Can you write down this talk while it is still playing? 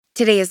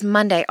Today is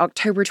Monday,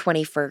 October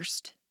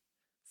 21st.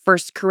 1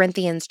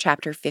 Corinthians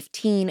chapter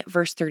 15,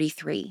 verse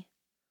 33.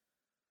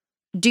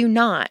 Do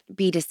not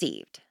be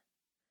deceived.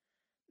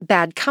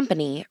 Bad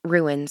company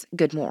ruins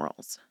good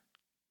morals.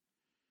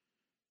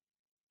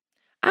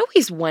 I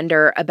always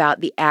wonder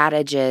about the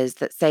adages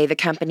that say the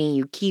company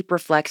you keep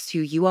reflects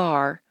who you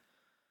are.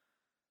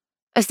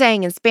 A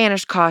saying in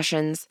Spanish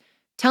cautions,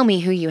 "Tell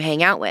me who you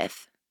hang out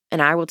with, and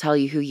I will tell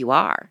you who you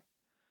are."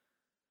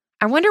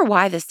 I wonder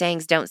why the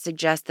sayings don't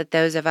suggest that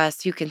those of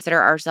us who consider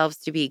ourselves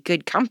to be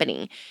good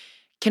company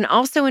can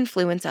also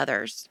influence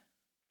others.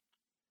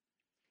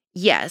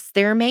 Yes,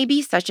 there may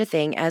be such a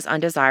thing as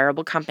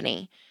undesirable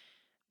company,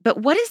 but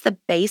what is the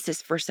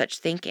basis for such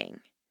thinking?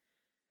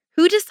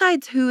 Who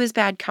decides who is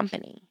bad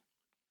company?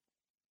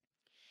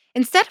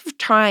 Instead of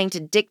trying to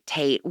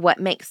dictate what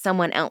makes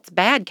someone else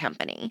bad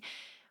company,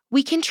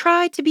 we can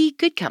try to be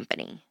good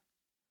company.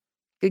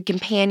 Good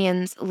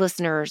companions,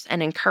 listeners,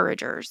 and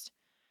encouragers.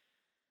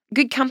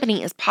 Good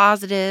company is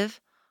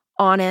positive,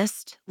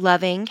 honest,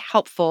 loving,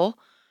 helpful,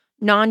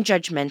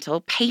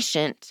 non-judgmental,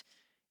 patient,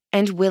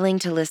 and willing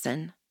to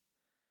listen.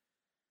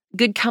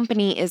 Good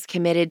company is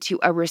committed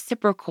to a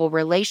reciprocal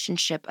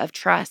relationship of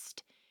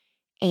trust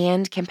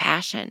and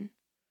compassion.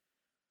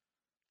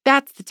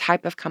 That's the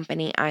type of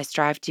company I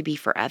strive to be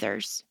for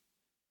others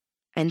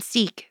and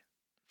seek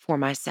for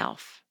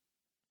myself.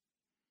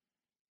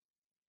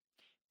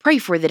 Pray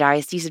for the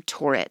Diocese of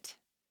Torit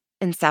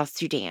in South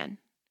Sudan.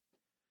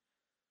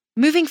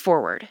 Moving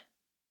forward,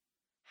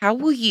 how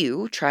will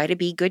you try to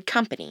be good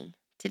company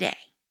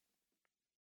today?